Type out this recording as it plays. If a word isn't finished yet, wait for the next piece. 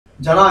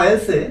যারা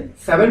আইএলটিএস-এ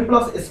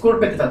 7+ স্কোর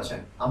পেতে চাচ্ছেন,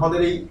 আমাদের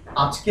এই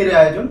আজকের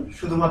আয়োজন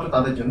শুধুমাত্র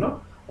তাদের জন্য,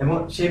 এবং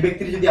সেই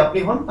ব্যক্তি যদি আপনি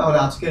হন তাহলে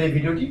আজকের এই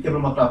ভিডিওটি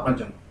কেবলমাত্র আপনার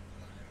জন্য।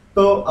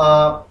 তো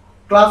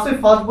ক্লাসে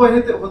ফার্স্ট বয়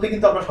হতে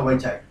কিন্তু আমরা সবাই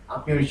চাই,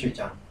 আপনিও নিশ্চয়ই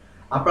চান।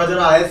 আপনারা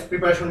যারা আইএলটিএস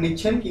প্রিপারেশন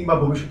নিচ্ছেন কিংবা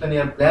ভবিষ্যতে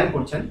নেওয়ার প্ল্যান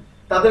করছেন,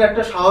 তাদের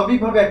একটা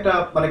স্বাভাবিকভাবে একটা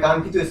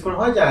কাঙ্ক্ষিত স্কোর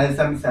হয় যে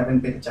আইএলটিএস আমি 7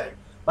 পেতে চাই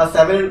বা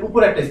 7 এর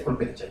উপর একটা স্কোর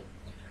পেতে চাই।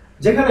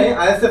 যেখানে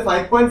আইএলটিএস এ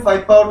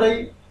 5.5 পাওয়াটাই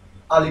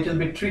লিটল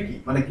বিট ট্রিকি,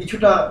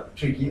 কিছুটা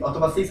ট্রিকি,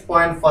 অথবা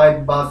 6.5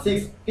 বা 6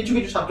 কিছু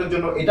কিছু ছাত্রের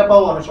জন্য এটা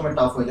পাওয়া অনেক সময়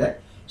টাফ হয়ে যায়।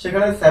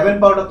 সেখানে 7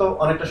 পাওয়াটা তো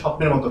অনেকটা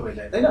স্বপ্নের মতো হয়ে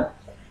যায়, তাই না?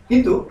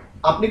 কিন্তু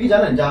আপনি কি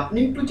জানেন যে আপনি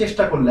একটু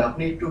চেষ্টা করলে,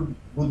 আপনি একটু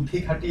বুদ্ধি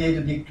খাটিয়ে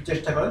যদি একটু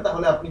চেষ্টা করেন,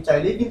 তাহলে আপনি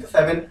চাইলেই কিন্তু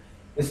 7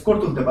 স্কোর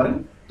তুলতে পারেন।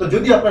 তো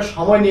যদি আপনার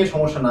সময় নিয়ে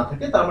সমস্যা না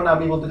থাকে, তার মানে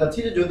আমি বলতে চাচ্ছি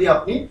যে যদি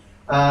আপনি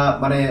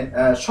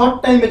শর্ট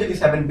টাইমে যদি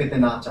 7 পেতে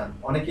না চান,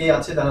 অনেকেই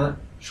আছে যারা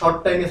শর্ট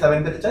টাইমে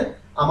 7 পেতে চায়,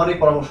 আমার এই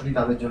পরামর্শটি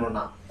তাদের জন্য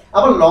না।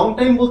 আবার লং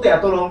টাইম বলতে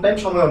এত লং টাইম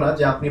সময়ও না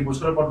যে আপনি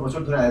বছরের পর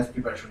বছর ধরে আইএলটিএস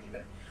প্রিপারেশন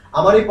নেবেন।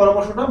 আমার এই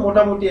পরামর্শটা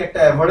মোটামুটি একটা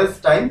এভারেজ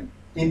টাইম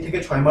 3 থেকে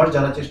 6 মাস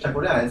যারা চেষ্টা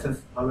করে আইএলটিএস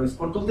ভালো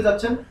স্কোর তুলতে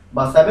যাচ্ছেন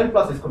বা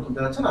 7+ স্কোর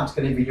তুলতে যাচ্ছেন,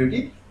 আজকের এই ভিডিওটি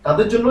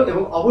তাদের জন্য।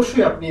 এবং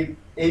অবশ্যই আপনি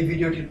এই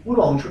ভিডিওটির পুরো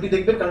অংশটি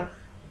দেখবেন, কারণ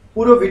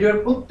পুরো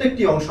ভিডিওর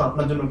প্রত্যেকটি অংশ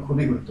আপনার জন্য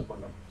খুবই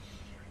গুরুত্বপূর্ণ।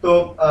 তো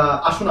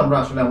আসুন আমরা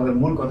আসলে আমাদের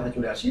মূল কথায়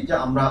চলে আসি যে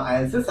আমরা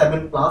আইএলটিএস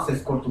 7+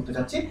 স্কোর তুলতে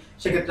চাচ্ছি,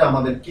 সেক্ষেত্রে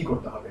আমাদের কি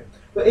করতে হবে।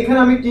 তো এখানে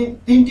আমি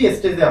তিনটি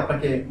স্টেজে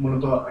আপনাকে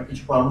মূলত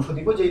কিছু পরামর্শ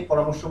দিব, যে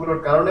পরামর্শগুলোর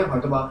কারণে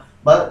হয়তো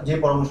বা যে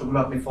পরামর্শগুলো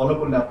আপনি ফলো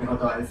করলে আপনি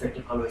হয়তো আইএলটিএস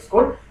একটি ভালো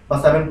স্কোর বা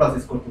 7+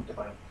 স্কোর করতে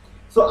পারেন।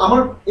 সো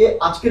আমার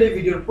আজকের এই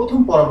ভিডিওর প্রথম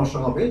পরামর্শ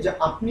হবে যে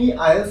আপনি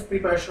আইএলটিএস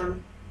প্রিপারেশন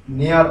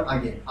নেয়ার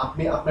আগে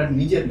আপনি আপনার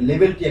নিজের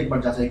লেভেলটি একবার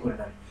যাচাই করে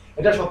নেন।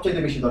 এটা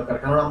সবচেয়ে বেশি দরকার,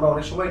 কারণ আমরা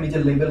অনেক সময়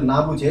নিজের লেভেল না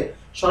বুঝে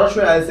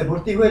সরাসরি আইএলটিএস এ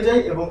ভর্তি হয়ে যাই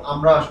এবং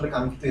আমরা আসলে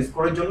কাঙ্ক্ষিত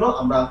স্কোরের জন্য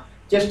আমরা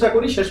চেষ্টা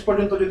করি, শেষ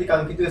পর্যন্ত যদি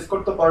কাঙ্ক্ষিত স্কোর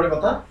তো পরের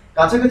কথা,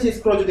 কাছাকাছি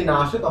স্কোর যদি না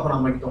আসে তখন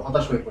আমরা কিন্তু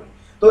হতাশ হয়ে পড়ি।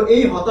 তো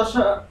এই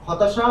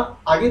হতাশা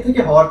আগে থেকে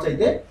হওয়ার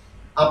চাইতে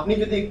আপনি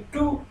যদি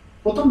একটু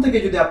প্রথম থেকে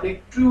যদি আপনি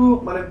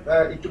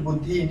একটু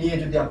বুদ্ধি নিয়ে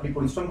যদি আপনি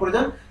পরিশ্রম করে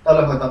যান,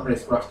 তাহলে হয়তো আপনার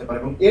স্কোর আসতে পারে।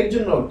 এবং এর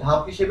জন্য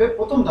ধাপ হিসেবে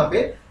প্রথম ধাপে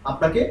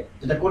আপনাকে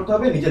যেটা করতে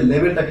হবে, নিজের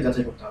লেভেলটাকে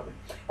যাচাই করতে হবে।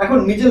 এখন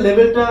নিজের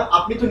লেভেলটা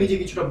আপনি তো নিজে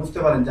কিছুটা বুঝতে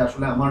পারেন যে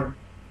আসলে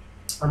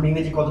আমি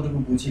ইংরেজি কতটুকু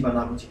বুঝি বা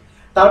না বুঝি।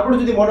 তারপরে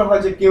যদি মনে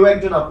হয় যে কেউ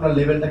একজন আপনার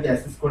লেভেলটাকে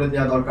অ্যাসেস করে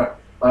দেওয়া দরকার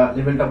বা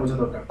লেভেলটা বোঝা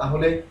দরকার,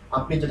 তাহলে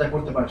আপনি যেটা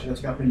করতে পারেন সেটা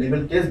হচ্ছে আপনি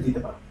লেভেল টেস্ট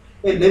দিতে পারেন।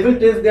 এই লেভেল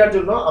টেস্ট দেওয়ার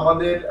জন্য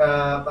আমাদের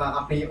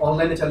আপনি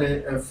অনলাইনে চাইলে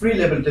ফ্রি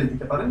লেভেল টেস্ট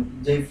দিতে পারেন।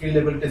 যে ফ্রি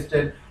লেভেল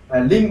টেস্টের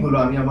লিঙ্কগুলো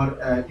আমি আমার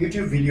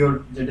ইউটিউব ভিডিওর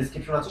যে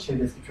ডেসক্রিপশন আছে সেই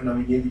ডেসক্রিপশনে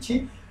আমি দিয়ে দিচ্ছি,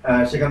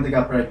 সেখান থেকে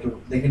আপনারা একটু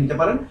দেখে নিতে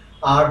পারেন।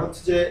 আর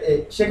হচ্ছে যে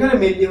সেখানে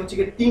মেইনলি হচ্ছে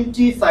কি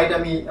 3টি সাইট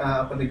আমি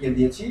আপনাদেরকে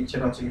দিয়েছি,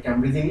 সেটা হচ্ছে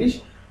ক্যামব্রিজ ইংলিশ,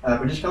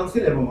 ব্রিটিশ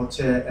কাউন্সিল এবং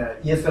হচ্ছে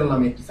ইএসএল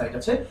নামে একটি সাইট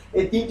আছে।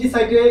 এই 3টি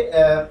সাইটে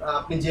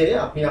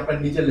আপনি আপনার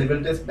নিজের লেভেল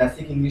টেস্ট,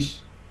 বেসিক ইংলিশ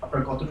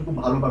আপনার কতটুকু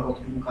ভালো বা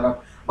কতটুকু খারাপ,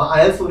 বা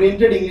আইএলটিএস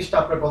ওরিয়েন্টেড ইংলিশটা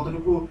আপনার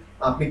কতটুকু,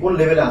 আপনি কোন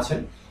লেভেলে আছেন,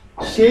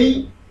 সেই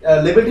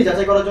লেভেলটি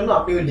যাচাই করার জন্য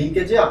আপনি ওই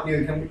লিঙ্কে যে আপনি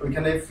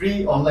ওইখানে ফ্রি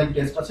অনলাইন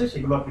টেস্ট আছে,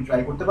 সেগুলো আপনি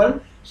ট্রাই করতে পারেন।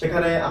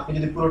 সেখানে আপনি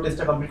যদি পুরো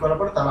টেস্টটা কমপ্লিট করার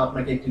পরে তারা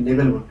আপনাকে একটি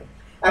লেভেল বলবে।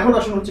 এখন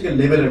আসুন হচ্ছে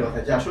লেভেলের কথা,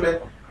 যে আসলে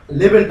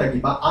লেভেলটা কি,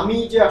 বা আমি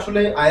যে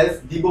আসলে আইএলটিএস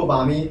দিব বা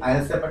আমি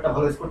আইএলটিএস এ একটা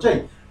ভালো স্কোর চাই,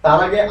 তার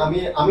আগে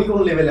আমি কোন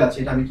লেভেলে আছি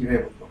এটা আমি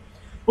কিভাবে বলবো।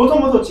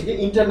 প্রথমত হচ্ছে কি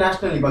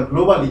ইন্টারন্যাশনালি বা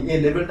গ্লোবালি এই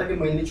লেভেলটাকে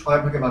মেইনলি 6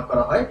 ভাগে ভাগ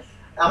করা হয়।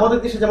 আমাদের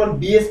দেশে যেমন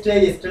বিএসটিআই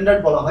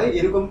স্ট্যান্ডার্ড বলা হয়,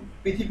 এরকম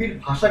পৃথিবীর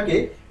ভাষাকে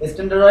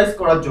স্ট্যান্ডার্ডাইজ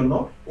করার জন্য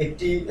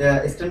একটি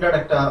স্ট্যান্ডার্ড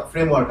একটা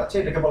ফ্রেমওয়ার্ক আছে,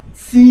 এটাকে বলা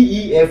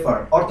সিইএফআর,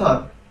 অর্থাৎ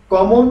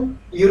common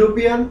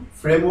European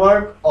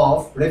framework of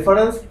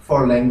reference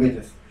for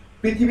languages.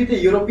 পৃথিবীতে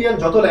ইউরোপিয়ান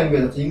যত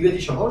ল্যাঙ্গুয়েজ আছে,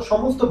 ইংরেজি সহ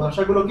সমস্ত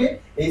ভাষাগুলোকে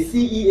এই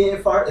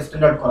সিইএফআর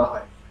স্ট্যান্ডার্ড করা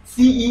হয়।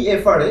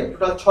 সিইএফআর এ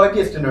টোটাল 6টি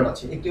স্ট্যান্ডার্ড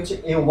আছে। একটি হচ্ছে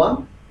A1,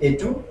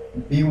 A2,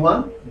 B1,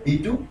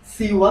 B2,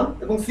 C1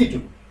 এবং C2।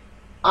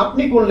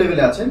 আপনি কোন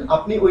লেভেলে আছেন,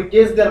 আপনি ওই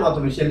টেস্ট দেওয়ার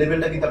মাধ্যমে সেই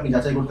লেভেলটা কিন্তু আপনি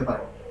যাচাই করতে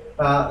পারেন।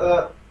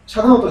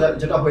 সাধারণত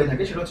যেটা হয়ে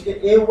থাকে সেটা হচ্ছে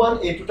A1,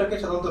 A2টাকে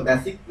সাধারণত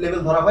বেসিক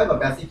লেভেল ধরা হয় বা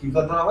বেসিক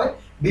ইউজার ধরা হয়,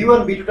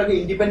 B1, B2টাকে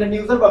ইন্ডিপেন্ডেন্ট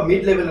ইউজার বা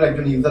মিড লেভেলের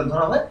একজন ইউজার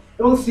ধরা হয়,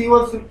 এবং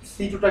C1,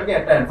 C2টাকে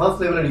একটা অ্যাডভান্স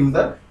লেভেলের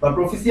ইউজার বা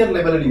প্রফিসিয়েন্ট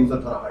লেভেলের ইউজার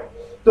ধরা হয়।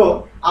 তো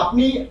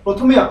আপনি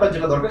প্রথমে আপনার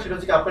যেটা দরকার সেটা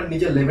হচ্ছে আপনার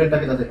নিজের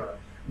লেভেলটাকে যাচাই করা।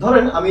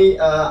 ধরেন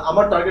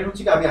আমার টার্গেট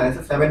হচ্ছে আমি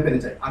আইএলটিএস 7 পেতে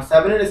চাই, আর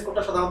 7 এর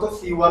স্কোরটা সাধারণত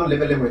C1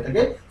 লেভেলে হয়ে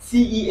থাকে,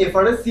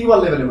 সিইএফআর এর C1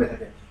 লেভেলে হয়ে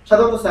থাকে।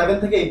 সাধারণত 7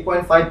 থেকে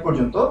 8.5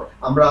 পর্যন্ত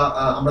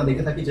আমরা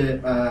দেখে থাকি যে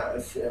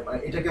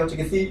এটাকে হচ্ছে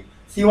কি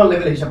C1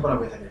 লেভেলে হিসাব করা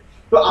হয়ে থাকে।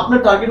 তো আপনার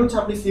টার্গেট হচ্ছে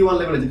আপনি C1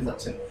 লেভেলে যেতে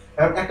চাচ্ছেন।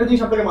 কারণ একটা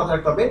জিনিস আপনাকে মাথায়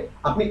রাখতে হবে,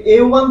 আপনি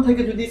A1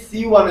 থেকে যদি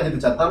C1 এ যেতে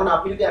চান, তার মানে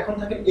আপনি যদি এখন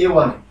থাকেন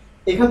A1 এ,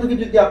 এখান থেকে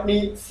যদি আপনি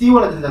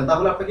C1 এ যেতে চান,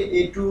 তাহলে আপনাকে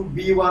A2,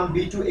 B1,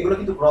 B2 এগুলো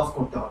কিন্তু ক্রস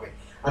করতে হবে।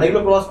 আর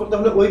এগুলো ক্রস করতে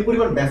হলে ওই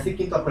পরিমাণ বেসিক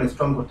কিন্তু আপনার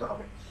স্ট্রং করতে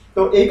হবে।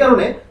 তো এই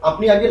কারণে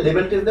আপনি আগে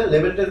লেভেল টেস্ট দেন,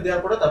 লেভেল টেস্ট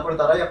দেওয়ার পরে তারপরে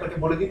তারাই আপনাকে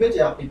বলে দিবে যে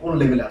আপনি কোন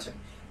লেভেলে আছেন।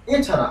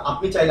 এছাড়া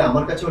আপনি চাইলে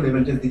আমার কাছেও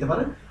লেভেল টেস্ট দিতে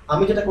পারেন।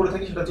 আমি যেটা করে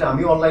থাকি সেটা হচ্ছে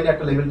আমি অনলাইনে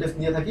একটা লেভেল টেস্ট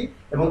নিয়ে থাকি,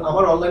 এবং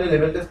আমার অনলাইনে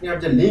লেভেল টেস্ট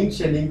নেওয়ার যে লিঙ্ক,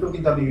 সেই লিঙ্কও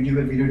কিন্তু আমি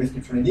ইউটিউবের ভিডিও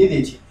ডেসক্রিপশনে দিয়ে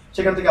দিয়েছি।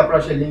 সেখান থেকে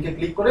আপনারা সেই লিঙ্কে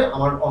ক্লিক করে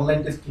আমার অনলাইন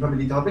টেস্ট কিভাবে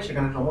দিতে হবে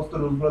সেখানে সমস্ত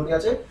রুলসগুলো দেওয়া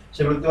আছে,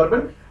 সেগুলো দিতে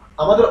পারবেন।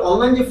 আমাদের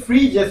অনলাইন যে ফ্রি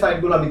যে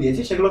সাইটগুলো আমি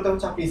দিয়েছি সেগুলোতে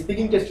হচ্ছে আপনি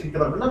স্পিকিং টেস্ট দিতে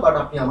পারবেন না, বাট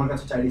আপনি আমার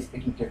কাছে চাইলে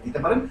স্পিকিং টেস্ট দিতে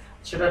পারেন।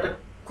 সেটা একটা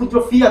ক্ষুদ্র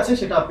ফি আছে,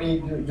 সেটা আপনি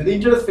যদি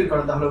ইন্টারেস্ট ফিল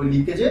করেন তাহলে ওই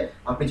লিঙ্কে যে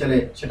আপনি চাইলে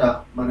সেটা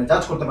মানে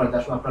জাজ করতে পারেন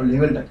আসলে আপনার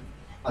লেভেলটা কি।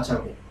 আচ্ছা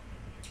ওকে,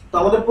 তো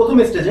আমাদের প্রথম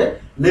স্টেজে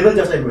লেভেল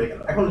যাচাই হয়ে গেল।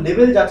 এখন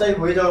লেভেল যাচাই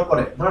হয়ে যাওয়ার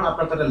পরে ধরুন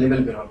আপনার তো একটা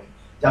লেভেল বের হবে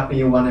যে আপনি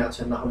A1 এ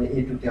আছেন, না হলে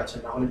A2 তে আছেন,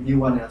 না হলে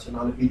B1 এ আছেন, না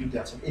হলে B2 তে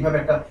আছেন, এইভাবে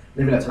একটা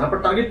লেভেল আছেন।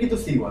 আপনার টার্গেট কিন্তু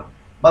C1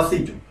 বা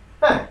C2,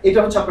 হ্যাঁ এটা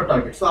হচ্ছে আপনার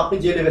টার্গেট। সো আপনি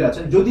যে লেভেলে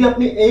আছেন, যদি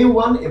আপনি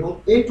A1 এবং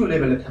A2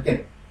 লেভেলে থাকেন,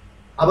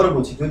 আবারও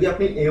বলছি যদি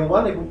আপনি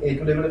A1 এবং A2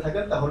 লেভেলে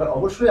থাকেন তাহলে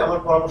অবশ্যই আমার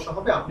পরামর্শ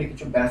হবে আপনি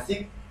কিছু বেসিক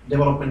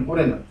ডেভেলপমেন্ট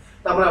করে নেন।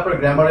 তার মানে আপনার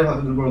গ্রামারে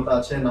হয়তো দুর্বলতা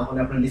আছে, না হলে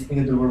আপনার লিসনিং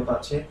এর দুর্বলতা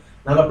আছে,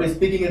 না হলে আপনার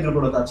স্পিকিং এর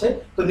দুর্বলতা আছে।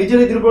 তো নিজের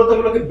এই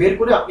দুর্বলতাগুলোকে বের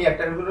করে আপনি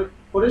একটা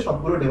করে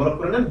সবগুলো ডেভেলপ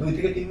করে নেন। 2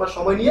 থেকে 3 মাস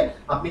সময় নিয়ে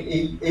আপনি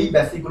এই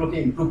বেসিকগুলোকে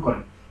ইমপ্রুভ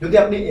করেন, যদি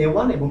আপনি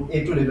A1 এবং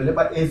A2 লেভেলে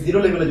বা A0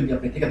 লেভেলে যদি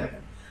আপনি থেকে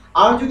থাকেন।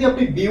 আর যদি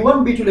আপনি B1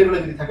 B2 লেভেলে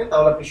যদি থাকেন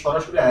তাহলে আপনি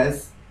সরাসরি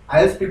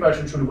IELTS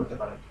প্রিপারেশন শুরু করতে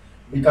পারেন।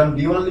 কারণ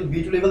B1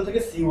 B2 লেভেল থেকে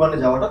C1 এ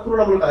যাওয়াটা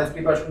তুলনামূলক IELTS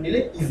প্রিপারেশন নিলে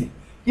ইজি।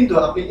 কিন্তু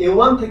আপনি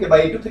A1 থেকে বা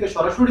A2 থেকে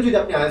সরাসরি যদি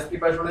আপনি IELTS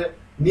প্রিপারেশনে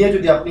নিয়ে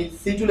যদি আপনি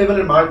C2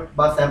 লেভেলের মার্ক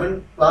বা 7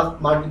 প্লাস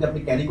মার্ক যদি আপনি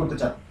ক্যারি করতে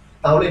চান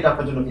তাহলে এটা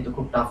আপনার জন্য কিন্তু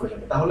খুব টাফ হয়ে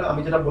যাবে। তাহলে আমি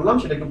যেটা বললাম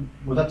সেটা একটু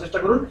বোঝার চেষ্টা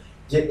করুন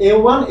যে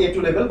A1 A2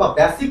 লেভেল বা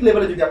বেসিক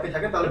লেভেলে যদি আপনি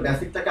থাকেন তাহলে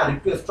বেসিকটাকে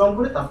আরেকটু স্ট্রং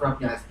করে তারপর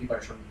আপনি IELTS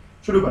প্রিপারেশন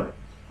শুরু করেন।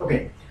 ওকে,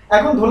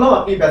 এখন ধরলাম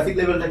আপনি বেসিক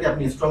লেভেলটাকে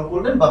আপনি স্ট্রং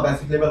করলেন বা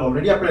বেসিক লেভেল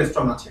অলরেডি আপনার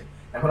স্ট্রং আছে,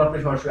 এখন আপনি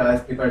সরাসরি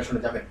IELTS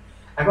প্রিপারেশনে যাবেন।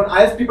 এখন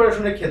IELTS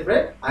প্রিপারেশনের ক্ষেত্রে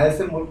IELTS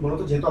এর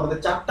মূলত যেহেতু আমাদের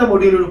 4টা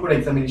মডিউলের উপর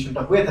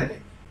এক্সামিনেশনটা হয়ে থাকে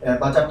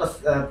বা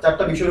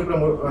 4টা বিষয়ের উপর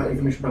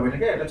এক্সামিনেশনটা হয়ে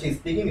থাকে, এটা হচ্ছে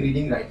স্পিকিং,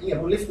 রিডিং, রাইটিং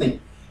এবং লিসনিং।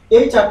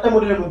 এই 4টা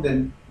মডিউলের মধ্যে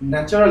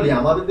ন্যাচারালি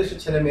আমাদের দেশের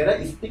ছেলেমেয়েরা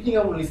স্পিকিং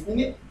এবং লিসনিং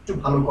এ একটু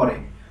ভালো করে,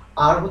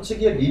 আর হচ্ছে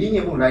গিয়ে রিডিং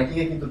এবং রাইটিং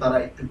এ কিন্তু তারা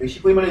একটু বেশি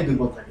পরিমাণে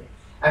দুর্বল থাকে।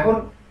 এখন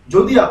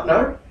যদি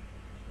আপনার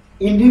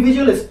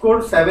ইন্ডিভিজুয়াল স্কোর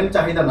 7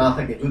 চাহিদা না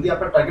থাকে, যদি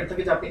আপনার টার্গেট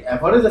থাকে যে আপনি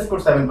এভারেজ স্কোর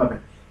 7 পাবেন,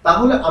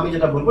 তাহলে আমি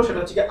যেটা বলবো সেটা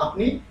হচ্ছে কি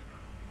আপনি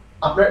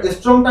আপনার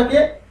স্ট্রংটাকে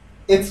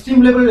এক্সট্রিম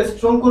লেভেলে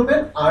স্ট্রং করবেন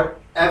আর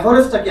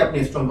এভারেজটাকে আপনি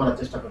স্ট্রং করার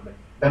চেষ্টা করবেন।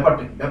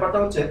 ব্যাপারটা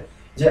হচ্ছে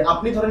যে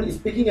আপনি ধরেন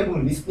স্পিকিং এবং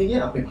লিসনিং এ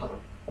আপনি ভালো,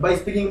 বা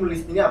স্পিকিং এবং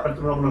লিসনিং এ আপনার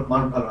তুলনামূলক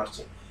মার্ক ভালো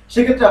আসছে,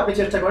 সেক্ষেত্রে আপনি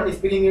চেষ্টা করেন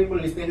স্পিকিং এবং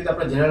লিসনিং যদি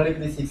আপনার জেনারেলি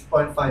যদি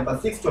 6.5 বা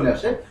 6 চলে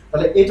আসে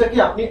তাহলে এটাকে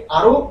আপনি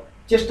আরো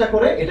চেষ্টা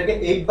করে এটাকে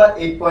 8 বা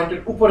 8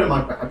 পয়েন্টের উপরে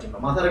মার্ক রাখার জন্য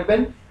মাথায়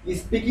রাখবেন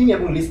স্পিকিং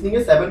এবং লিসনিং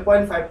এ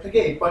 7.5 থেকে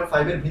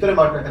 8.5 এর ভিতরে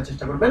মার্ক রাখার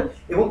চেষ্টা করবেন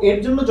এবং এর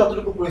জন্য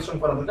যতটুকু পরিশ্রম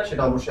করা দরকার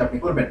সেটা অবশ্যই আপনি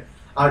করবেন।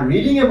 আর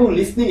রিডিং এবং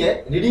লিসনিং এ,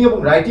 রিডিং এবং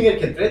রাইটিং এর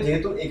ক্ষেত্রে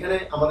যেহেতু এখানে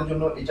আমাদের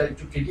জন্য এটা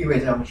একটু ট্রিকি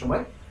হয়ে যায় অনেক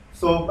সময়,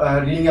 সো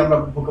রিডিং এ আমরা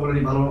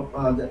ভোকাবুলারি ভালো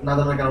না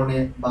জানার কারণে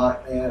বা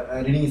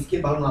রিডিং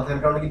স্কিল ভালো না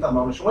থাকার কারণে কিন্তু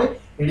আমরা অনেক সময়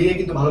রিডিং এ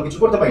কিন্তু ভালো কিছু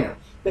করতে পারি না।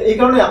 তো এই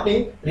কারণে আপনি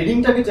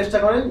রিডিংটাকে চেষ্টা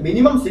করেন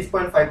মিনিমাম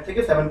 6.5 থেকে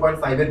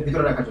 7.5 এর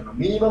ভিতরে রাখার জন্য,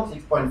 মিনিমাম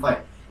 6.5।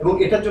 এবং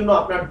এটার জন্য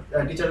আপনার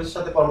টিচারের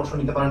সাথে পরামর্শ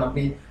নিতে পারেন।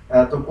 আপনি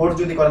তো কোর্স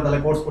যদি করেন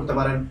তাহলে কোর্স করতে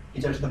পারেন,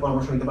 টিচারের সাথে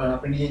পরামর্শ নিতে পারেন,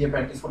 আপনি নিজে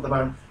প্র্যাকটিস করতে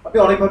পারেন, আপনি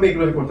অনেকভাবে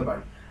এগুলো করতে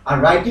পারেন। আর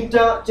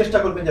রাইটিংটা চেষ্টা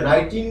করবেন যে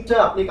রাইটিংটা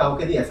আপনি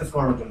কাউকে দিয়ে অ্যাসেস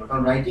করানোর জন্য,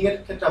 কারণ রাইটিং এর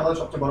ক্ষেত্রে আমাদের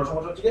সবচেয়ে বড়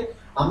সমস্যা হচ্ছে যে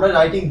আমরা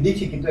রাইটিং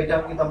লিখি কিন্তু এটা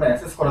কিন্তু আমরা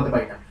অ্যাসেস করাতে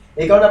পারি না।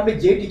 এই কারণে আপনি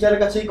যে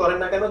টিচারের কাছেই করেন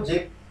না কেন, যে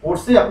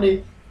কোর্সে আপনি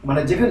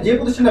মানে যেখানে যে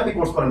প্রতিষ্ঠানে আপনি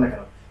কোর্স করেন না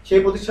কেন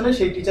সেই প্রতিষ্ঠানে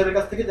সেই টিচারের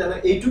কাছ থেকে যেন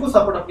এইটুকু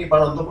সাপোর্ট আপনি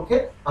পান অন্তপক্ষে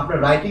আপনার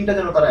রাইটিংটা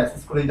যেন তারা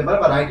অ্যাসেস করে দিতে পারে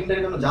বা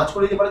রাইটিংটাকে যেন জাজ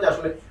করে দিতে পারে যে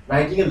আসলে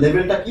রাইটিং এর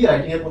লেভেলটা কি,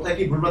 রাইটিং এর কোথায়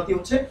কি ভুলভ্রান্তি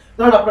হচ্ছে।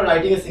 ধরুন আপনার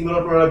রাইটিং এর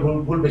সিঙ্গুলার প্লুরাল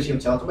ভুল বেশি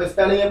হচ্ছে অথবা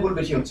স্পেলিং এর ভুল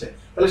বেশি হচ্ছে,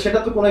 তাহলে সেটা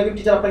তো কোনো একজন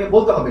টিচার আপনাকে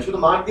বলতে হবে, শুধু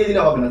মার্ক দিয়ে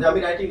দিলে হবে না যে আমি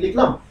রাইটিং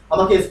লিখলাম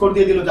আমাকে স্কোর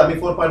দিয়ে দিল যে আমি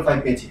 4.5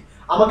 পেয়েছি।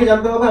 আমাকে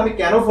জানতে হবে আমি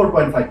কেন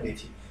 4.5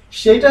 পেয়েছি,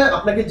 সেটা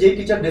আপনাকে যে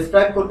টিচার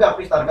ডেসক্রাইব করবে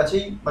আপনি তার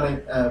কাছেই মানে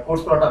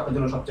কোর্স করাটা আপনার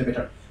জন্য সবচেয়ে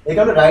বেটার। এই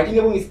কারণে রাইটিং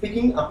এবং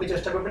স্পিকিং আপনি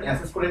চেষ্টা করবেন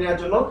অ্যাসেস করে নেওয়ার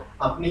জন্য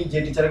আপনি যে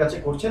টিচারের কাছে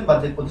করছেন বা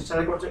যে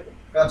প্রতিষ্ঠানের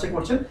কাছে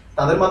করছেন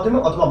তাদের মাধ্যমে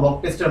অথবা মক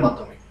টেস্টের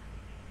মাধ্যমে।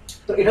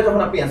 তো এটা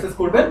যখন আপনি অ্যাসেস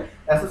করবেন,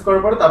 অ্যাসেস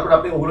করার পরে তারপর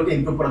আপনি ওগুলোকে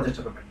ইমপ্রুভ করার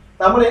চেষ্টা করবেন।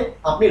 তার মানে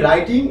আপনি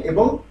রাইটিং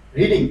এবং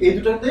রিডিং এই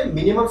দুটোতে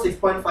মিনিমাম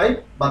 6.5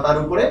 বা তার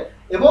উপরে,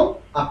 এবং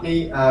আপনি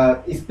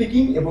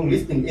স্পিকিং এবং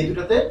লিসনিং এই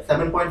দুটোতে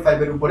 7.5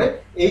 এর উপরে।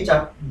 এই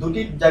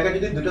দুটি জায়গায়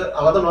যদি দুটো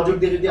আলাদা নজর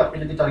দিয়ে যদি আপনি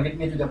যদি টার্গেট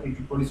নিয়ে যদি আপনি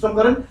একটু পরিশ্রম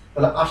করেন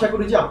তাহলে আশা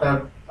করি যে আপনার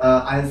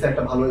আইএলটিএস এ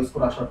একটা ভালো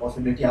স্কোর আসার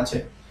পসিবিলিটি আছে।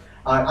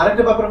 আর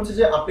আরেকটা ব্যাপার হচ্ছে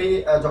যে আপনি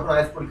যখন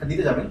আইএলটিএস পরীক্ষা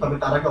দিতে যাবেন তবে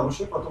তার আগে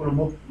অবশ্যই কতগুলো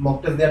মক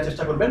টেস্ট দেওয়ার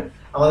চেষ্টা করবেন।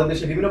 আমাদের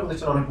দেশে বিভিন্ন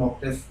প্রতিষ্ঠান অনেক মক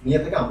টেস্ট নিয়ে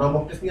থাকে, আমরাও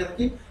মক টেস্ট নিয়ে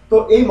থাকি। তো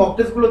এই মক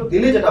টেস্ট গুলো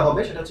দিলে যেটা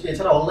হবে সেটা হচ্ছে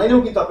এছাড়া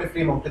অনলাইনেও কিন্তু আপনি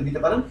ফ্রি মক টেস্ট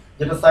দিতে পারেন,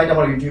 যেটা সাইট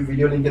আমার ইউটিউব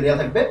ভিডিও লিংকে দেওয়া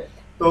থাকবে।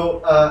 তো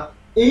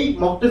এই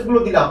মক টেস্ট গুলো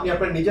দিলে আপনি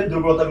আপনার নিজের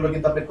দুর্বলতাগুলো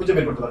কিন্তু আপনি খুঁজে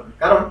বের করতে পারবেন।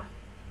 কারণ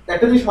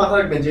একটা জিনিস মাথায়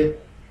রাখবেন যে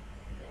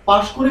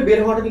পাস করে বের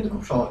হওয়াটা কিন্তু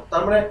খুব সহজ।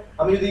 তার মানে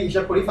আমি যদি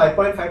হিসাব করি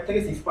 5.5 থেকে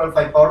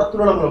 6.5 পাওয়াটা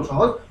তুলনামূলক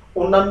সহজ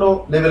অন্যান্য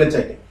লেভেলের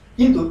চাইতে,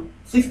 কিন্তু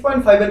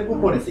 6.5 এর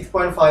উপরে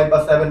 6.5 বা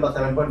 7 বা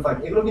 7.5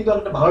 এগুলো কিন্তু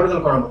অনেকটা ভালো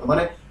রেজাল্ট করার মতো,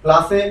 মানে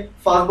ক্লাসে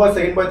first boy,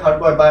 second boy, third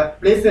বয় বা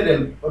প্লেসের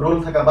রোল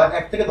থাকা বা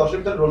 1 থেকে 10 এর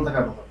ভিতরে রোল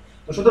থাকার মতো।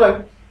 তো সুতরাং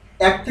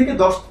 1 থেকে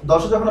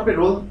 10 যখন আপনি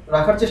রোল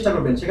রাখার চেষ্টা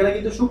করবেন সেখানে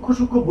কিন্তু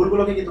সূক্ষ্ম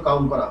ভুলগুলোকে কিন্তু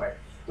কাউন্ট করা হয়।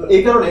 তো তো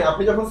এই কারণে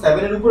আপনি যখন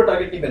 7 এর উপরে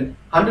টার্গেট নেবেন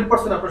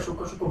 100% আপনার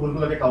সূক্ষ্ম সূক্ষ্ম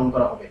ভুলগুলোকে কাউন্ট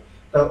করা হবে।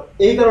 তো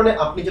এই কারণে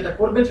আপনি যেটা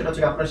করবেন সেটা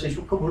হচ্ছে আপনার সেই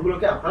সূক্ষ্ম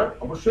ভুলগুলোকে আপনার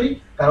অবশ্যই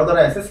কারো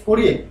দ্বারা অ্যাসেস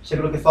করিয়ে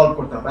সেগুলোকে সলভ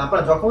করতে হবে।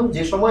 আপনার যখন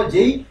যে সময়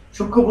যেই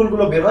সূক্ষ্ম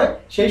ভুলগুলো বের হয়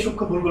সেই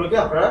সূক্ষ্ম ভুলগুলোকে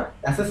আপনারা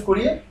অ্যাসেস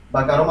করিয়ে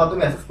বা কারো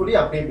মাধ্যমে অ্যাসেস করিয়ে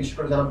আপনি বিশেষ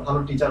করে যারা ভালো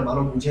টিচার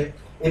ভালো বুঝে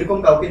এরকম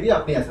কাউকে দিয়ে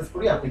আপনি অ্যাসেস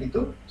করিয়ে আপনি কিন্তু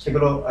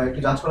সেগুলো একটু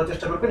যাচ করার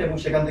চেষ্টা করবেন এবং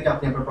সেখান থেকে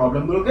আপনি আপনার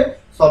প্রবলেমগুলোকে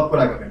সলভ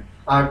করে আগাবেন।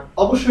 আর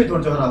অবশ্যই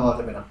ধৈর্য হারা হওয়া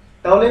যাবে না।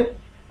 তাহলে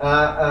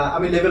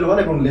আমি লেভেল 1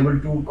 এবং লেভেল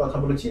 2 কথা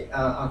বলেছি।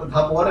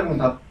 ধাপ 1 এবং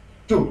ধাপ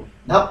 2।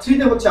 ধাপ 3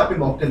 তে হচ্ছে আপনি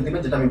মক টেস্ট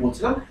দিবেন, যেটা আমি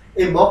বলছিলাম।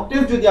 এই মক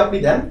টেস্ট যদি আপনি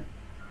দেন,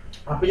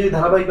 আপনি যদি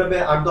ধারাবাহিকভাবে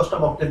 8-10টা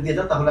মক টেস্ট দিয়ে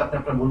যান তাহলে আপনি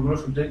আপনার ভুলগুলো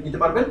শুধরে নিতে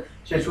পারবেন।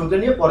 সেই শুধরে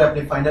নিয়ে পরে আপনি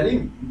ফাইনালি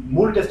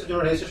মূল টেস্টের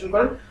জন্য রেজিস্ট্রেশন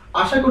করেন।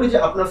 আশা করি যে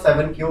আপনার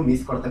 7 কেউ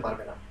মিস করতে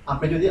পারবে না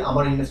আপনি যদি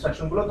আমার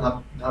ইনস্ট্রাকশনগুলো ধাপ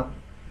ধাপ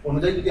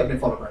অনুযায়ী যদি আপনি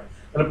ফলো করেন।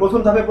 তাহলে প্রথম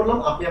ধাপে বললাম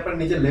আপনি আপনার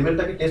নিজের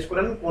লেভেলটাকে টেস্ট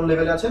করেন, কোন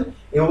লেভেলে আছেন।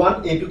 A1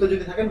 A2 তে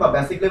যদি থাকেন বা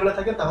বেসিক লেভেলে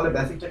থাকেন তাহলে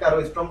বেসিকটাকে আরো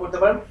স্ট্রং করতে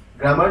পারেন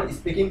গ্রামার,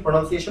 স্পিকিং,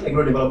 প্রোনাউন্সিয়েশন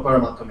এগুলো ডেভেলপ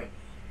করার মাধ্যমে।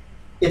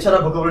 এছাড়া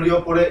ভোকাবুলারিও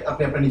পড়ে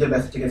আপনি আপনার নিজের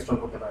বেসিকটাকে স্ট্রং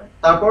করতে পারেন।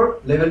 তারপর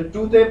লেভেল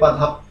 2 তে বা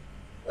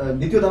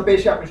দ্বিতীয় ধাপে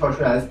এসে আপনি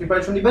সরাসরি আইএলটিএস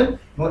প্রিপারেশন নেবেন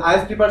এবং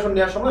আইএলটিএস প্রিপারেশন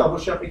নেওয়ার সময়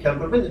অবশ্যই আপনি খেয়াল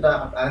করবেন যেটা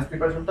আইএলটিএস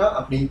প্রিপারেশনটা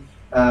আপনি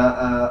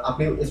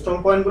স্ট্রং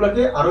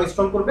পয়েন্টগুলোকে আরো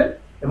স্ট্রং করবেন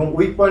এবং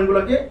উইক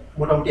পয়েন্টগুলোকে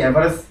মোটামুটি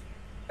এভারেজ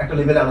একটা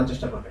লেভেলে আনার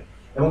চেষ্টা করবেন।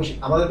 এবং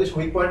আমাদের দেশে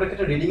উইক পয়েন্টের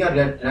ক্ষেত্রে রিডিং আর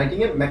রাইটিং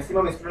এ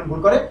ম্যাক্সিমাম স্টুডেন্ট ভুল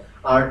করে,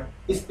 আর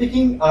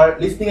স্পিকিং আর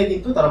লিসনিং এ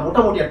কিন্তু তারা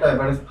মোটামুটি একটা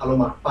এভারেজ ভালো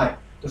মার্ক পায়।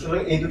 তো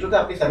সুতরাং এই দুটোতে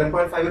আপনি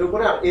 7.5 এর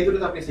উপরে আর এই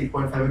দুটোতে আপনি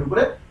 6.5 এর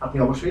উপরে আপনি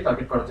অবশ্যই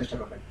টার্গেট করার চেষ্টা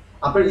করবেন।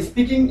 আপনার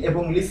স্পিকিং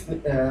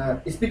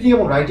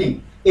এবং রাইটিং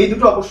এই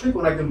দুটো অবশ্যই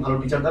কোনো একজন ভালো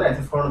টিচার দ্বারা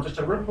অ্যাসেস করানোর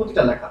চেষ্টা করবেন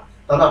প্রতিটা লেখা।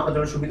 তাহলে আপনার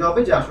জন্য সুবিধা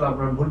হবে যে আসলে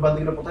আপনার ভুল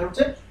ভ্রান্তিগুলো কোথায়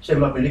হচ্ছে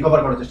সেগুলো আপনি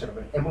রিকভার করার চেষ্টা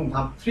করবেন। এবং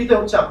ধাপ 3 তে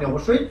হচ্ছে আপনি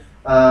অবশ্যই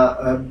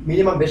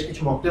মিনিমাম বেশ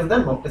কিছু মক টেস্ট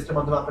দেন। মক টেস্টের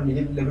মাধ্যমে আপনি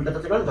নিজের লেভেলটা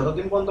যাচাই করেন।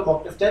 যতদিন পর্যন্ত মক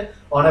টেস্টে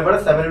অন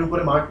এভারেজ 7 এর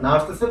উপরে মার্ক না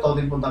আসতেছে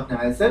ততদিন পর্যন্ত আপনি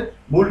আইএলটিএস এর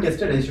মূল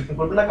টেস্টে রেজিস্ট্রেশন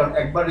করবেন না, কারণ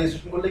একবার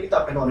রেজিস্ট্রেশন করলে কিন্তু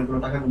আপনাকে অনেকগুলো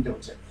টাকা গুনতে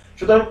হচ্ছে।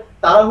 সুতরাং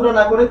তাড়াহুড়া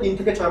না করে 3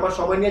 থেকে 6 মাস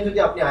সময় নিয়ে যদি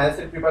আপনি আইএলটিএস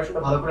এর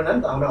প্রিপারেশনটা ভালো করে নেন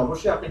তাহলে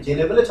অবশ্যই আপনি যে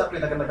লেভেলে ছাত্রী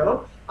থাকেন না কেন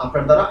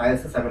আপনার দ্বারা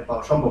আইএলটিএস এ 7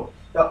 পাওয়া সম্ভব।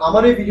 তো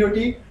আমার এই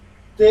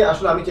ভিডিওটিতে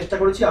আসলে আমি চেষ্টা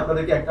করেছি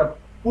আপনাদেরকে একটা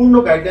পূর্ণ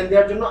গাইডলাইন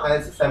দেওয়ার জন্য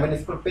আইএলটিএস 7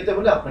 স্কোর পেতে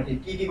হলে আপনাকে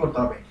কি কি করতে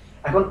হবে।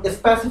 এখন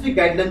স্পেসিফিক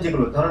গাইডলাইন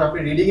যেগুলো, ধরুন আপনি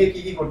রিডিং এ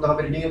কি কি করতে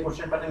হবে, রিডিং এর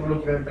কোশ্চেন প্যাটার্ন গুলো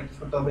কিভাবে প্র্যাকটিস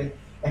করতে হবে,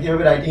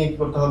 একইভাবে রাইটিং এ কি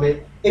করতে হবে,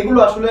 এগুলো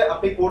আসলে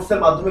আপনি কোর্সের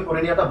মাধ্যমে করে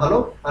নেওয়াটা ভালো।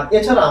 আর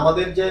এছাড়া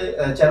আমাদের যে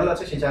চ্যানেল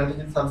আছে সেই চ্যানেলটি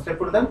যদি সাবস্ক্রাইব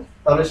করে দেন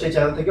তাহলে সেই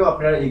চ্যানেল থেকেও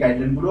আপনারা এই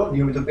গাইডলাইন গুলো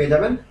নিয়মিত পেয়ে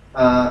যাবেন।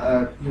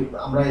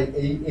 আমরা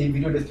এই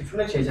ভিডিও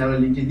ডেসক্রিপশনে সেই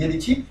চ্যানেলের লিংকটি দিয়ে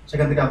দিচ্ছি,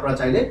 সেখান থেকে আপনারা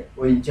চাইলে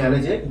ওই চ্যানেলে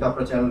যে কিন্তু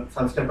আপনারা চ্যানেল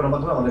সাবস্ক্রাইব করার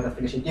মাধ্যমে আমাদের কাছ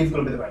থেকে সেই টিপস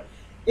গুলো পেতে পারেন।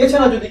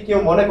 এছাড়া যদি কেউ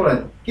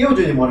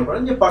যদি মনে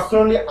করেন যে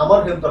পার্সোনালি আমার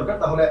হেল্প দরকার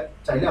তাহলে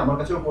চাইলে আমার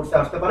কাছেও কোর্সে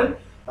আসতে পারেন।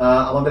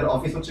 আমাদের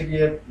অফিস হচ্ছে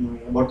গিয়ে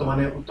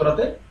বর্তমানে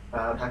উত্তরাতে,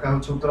 ঢাকা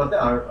হচ্ছে উত্তরাতে,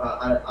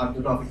 আর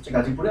দুটো অফিস হচ্ছে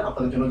গাজীপুরে।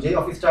 আপনাদের জন্য যে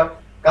অফিসটা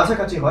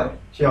কাছাকাছি হয়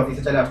সেই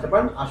অফিসে চাইলে আসতে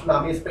পারেন। আসলে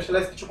আমি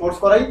স্পেশালাইজ কিছু কোর্স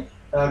করাই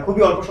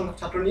খুবই অল্প সংখ্যক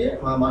ছাত্র নিয়ে,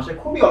 মাসে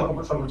খুবই অল্প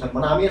সংখ্যক ছাত্র,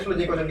 মানে আমি আসলে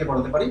যে কজনকে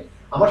পড়াতে পারি,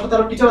 আমার সাথে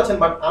আরো টিচার আছেন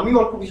বাট আমি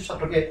অল্প কিছু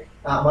ছাত্রকে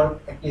আমার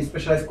একটি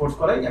স্পেশালাইজ কোর্স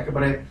করাই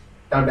একেবারে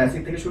তার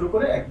বেসিক থেকে শুরু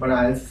করে একবারে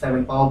আইএলটিএস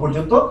 7 পাওয়া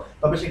পর্যন্ত।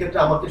 তবে সেক্ষেত্রে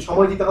আমাকে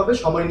সময় দিতে হবে,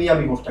 সময় নিয়ে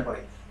আমি কোর্সটা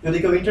করি। যদি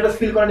কেউ ইন্টারেস্ট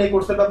ফিল করেন এই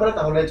কোর্সের ব্যাপারে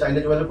তাহলে চাইলে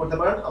যোগাযোগ করতে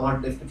পারেন। আমার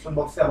ডেসক্রিপশন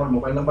বক্সে আমার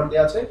মোবাইল নাম্বার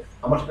দেওয়া আছে,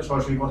 আমার সাথে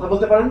সরাসরি কথা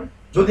বলতে পারেন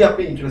যদি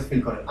আপনি ইন্টারেস্ট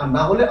ফিল করেন। আর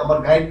না হলে আমার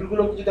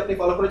গাইডগুলো যদি আপনি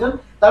ফলো করে যান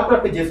তারপর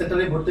আপনি যে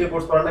সেন্টারে ভর্তি হয়ে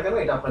কোর্স করেন না কেন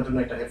এটা আপনার জন্য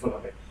একটা হেল্পফুল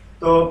হবে।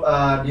 তো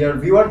ডিয়ার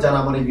ভিউয়ার যারা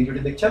আমার এই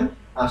ভিডিওটি দেখছেন,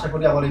 আশা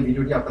করি আমার এই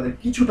ভিডিওটি আপনাদের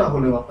কিছুটা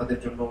হলেও আপনাদের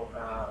জন্য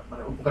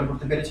মানে উপকার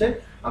করতে পেরেছে।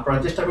 আপনারা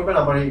চেষ্টা করবেন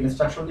আমার এই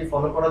ইনস্ট্রাকশনটি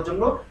ফলো করার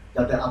জন্য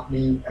যাতে আপনি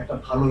একটা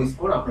ভালো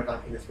স্কোর আপনার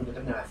কাঙ্ক্ষিত স্কোর যাতে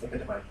আপনি আইএলটিএস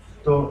পেতে পারেন।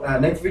 তো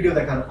নেক্সট ভিডিও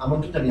দেখার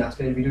আমন্ত্রণ জানিয়ে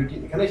আজকের এই ভিডিওটি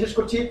এখানেই শেষ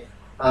করছি।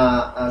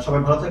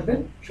 সবাই ভালো থাকবেন,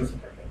 সুস্থ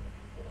থাকবেন।